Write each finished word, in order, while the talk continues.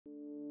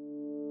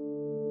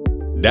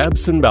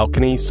Dabbsson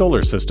Balcony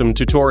Solar System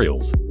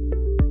Tutorials.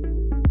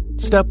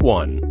 Step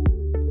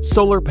 1.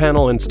 Solar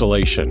Panel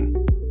Installation.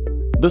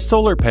 The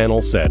solar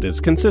panel set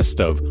consists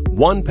of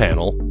 1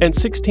 panel and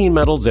 16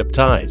 metal zip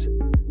ties.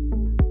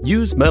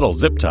 Use metal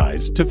zip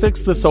ties to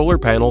fix the solar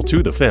panel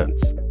to the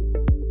fence.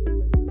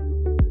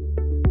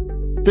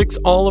 Fix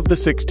all of the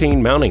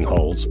 16 mounting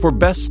holes for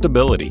best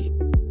stability.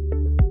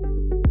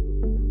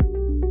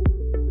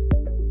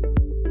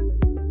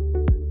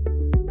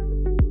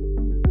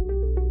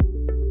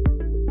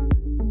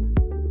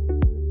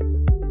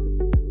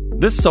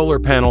 This solar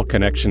panel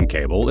connection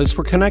cable is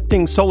for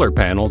connecting solar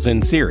panels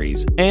in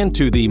series and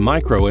to the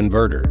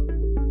microinverter.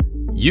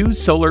 Use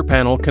solar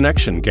panel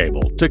connection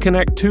cable to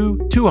connect two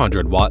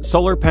 200-watt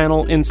solar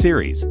panel in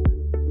series.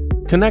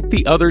 Connect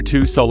the other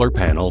 2 solar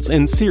panels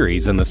in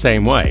series in the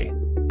same way.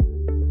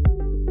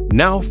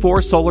 Now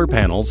 4 solar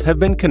panels have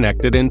been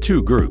connected in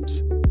 2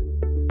 groups.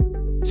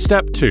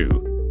 Step 2.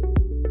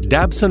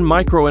 Dabbsson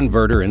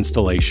Microinverter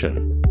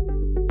Installation.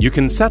 You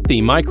can set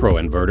the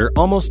microinverter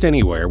almost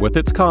anywhere with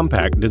its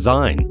compact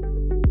design.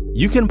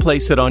 You can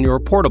place it on your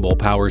portable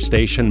power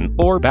station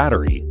or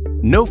battery.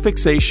 No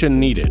fixation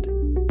needed.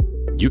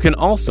 You can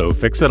also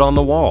fix it on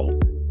the wall.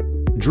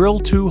 Drill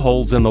 2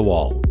 holes in the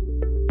wall.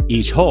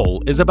 Each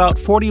hole is about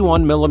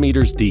 41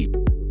 millimeters deep.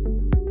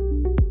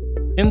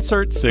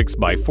 Insert 6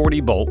 by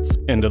 40 bolts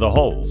into the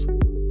holes.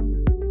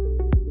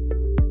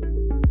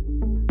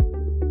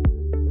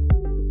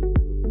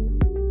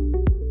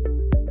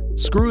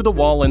 Screw the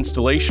wall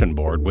installation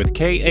board with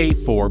Ka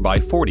 4 by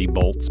 40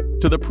 bolts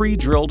to the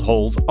pre-drilled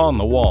holes on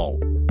the wall.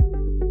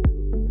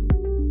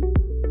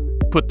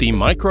 Put the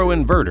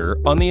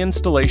microinverter on the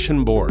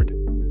installation board.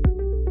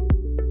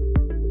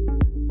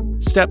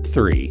 Step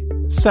 3.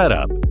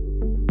 Setup.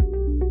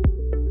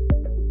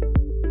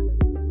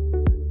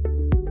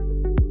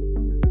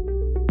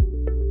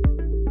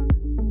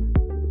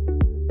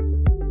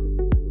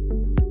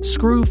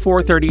 Screw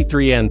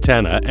 433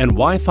 antenna and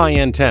Wi-Fi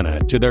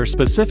antenna to their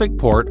specific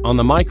port on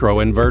the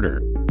microinverter.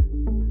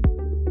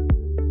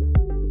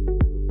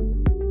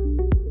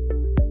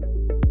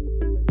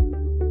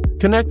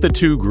 Connect the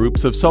 2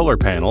 groups of solar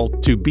panel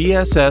to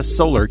BSS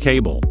solar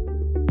cable.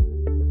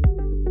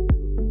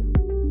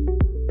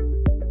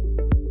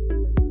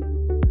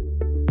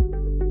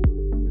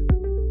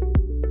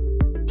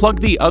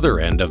 Plug the other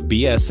end of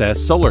BSS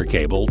solar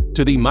cable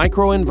to the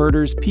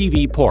microinverter's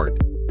PV port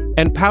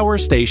and power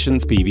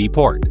station's PV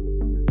port.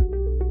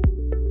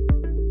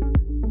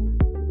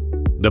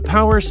 The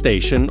power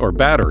station or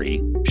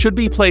battery should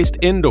be placed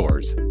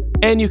indoors,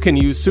 and you can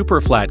use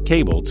superflat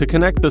cable to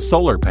connect the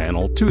solar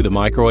panel to the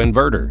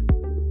microinverter.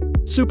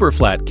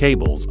 Superflat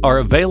cables are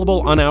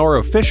available on our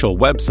official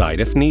website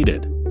if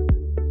needed.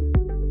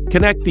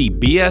 Connect the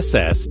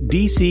BSS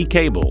DC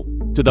cable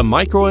to the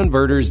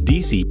microinverter's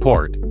DC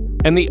port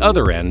and the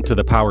other end to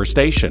the power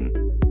station.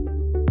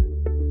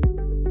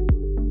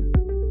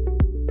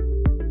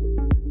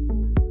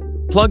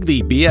 Plug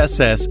the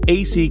BSS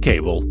AC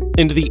cable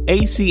into the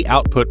AC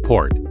output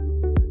port.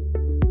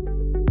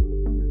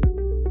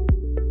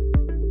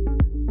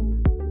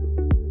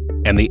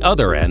 And the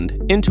other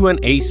end into an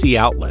AC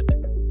outlet.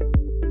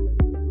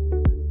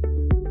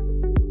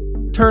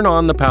 Turn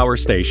on the power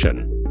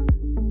station.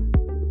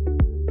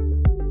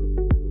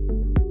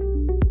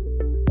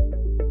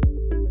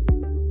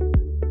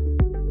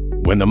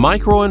 When the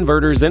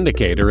microinverter's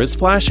indicator is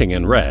flashing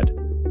in red,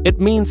 it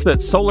means that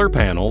solar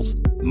panels,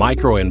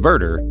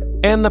 microinverter,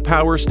 and the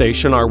power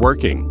station are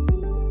working.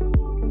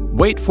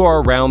 Wait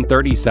for around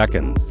 30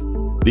 seconds.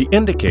 The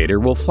indicator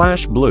will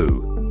flash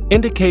blue,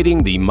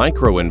 indicating the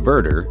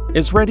microinverter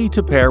is ready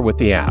to pair with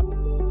the app.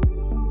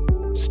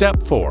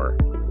 Step 4.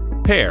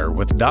 Pair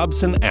with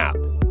Dabbsson app.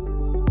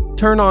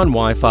 Turn on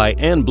Wi-Fi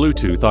and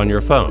Bluetooth on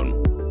your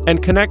phone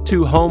and connect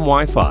to home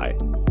Wi-Fi.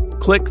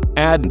 Click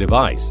Add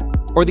Device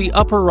or the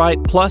upper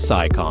right plus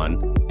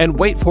icon and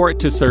wait for it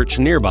to search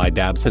nearby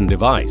Dabbsson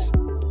device.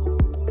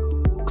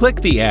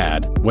 Click the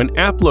Add when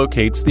app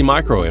locates the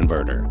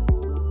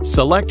microinverter.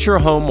 Select your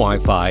home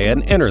Wi-Fi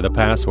and enter the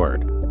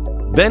password.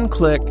 Then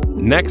click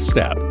Next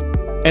Step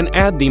and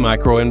add the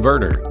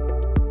microinverter.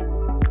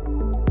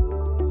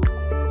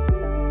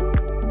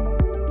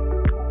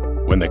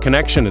 When the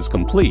connection is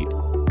complete,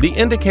 the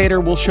indicator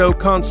will show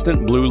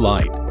constant blue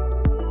light.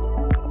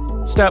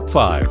 Step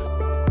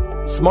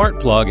 5.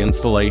 Smart plug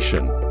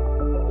installation.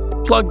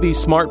 Plug the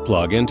smart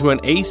plug into an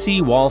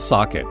AC wall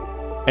socket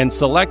and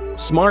select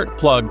Smart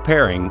Plug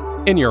Pairing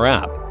in your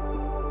app.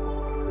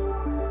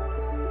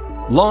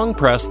 Long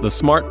press the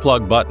Smart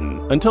Plug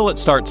button until it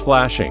starts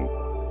flashing.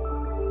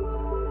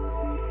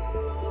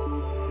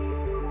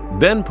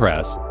 Then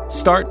press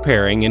Start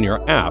Pairing in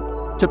your app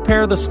to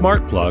pair the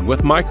smart plug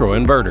with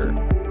microinverter.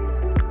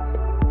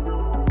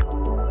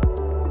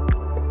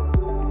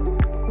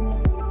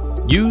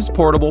 Use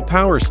portable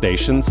power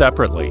station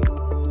separately.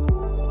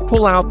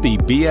 Pull out the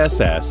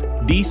BSS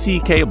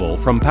DC cable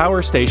from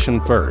power station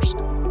first.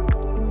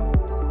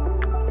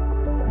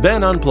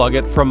 Then unplug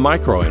it from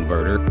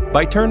microinverter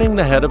by turning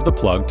the head of the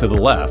plug to the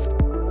left,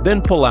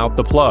 then pull out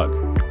the plug.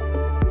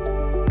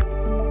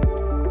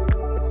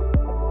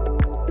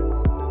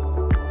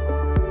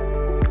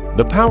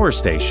 The power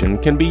station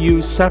can be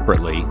used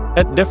separately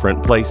at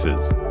different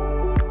places.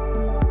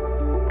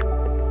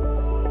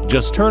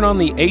 Just turn on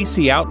the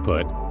AC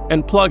output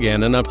and plug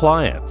in an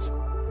appliance.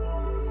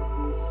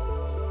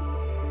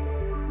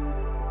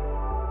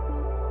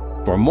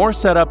 For more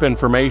setup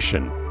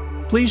information,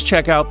 please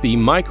check out the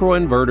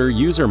Microinverter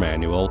User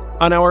Manual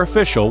on our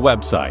official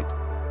website.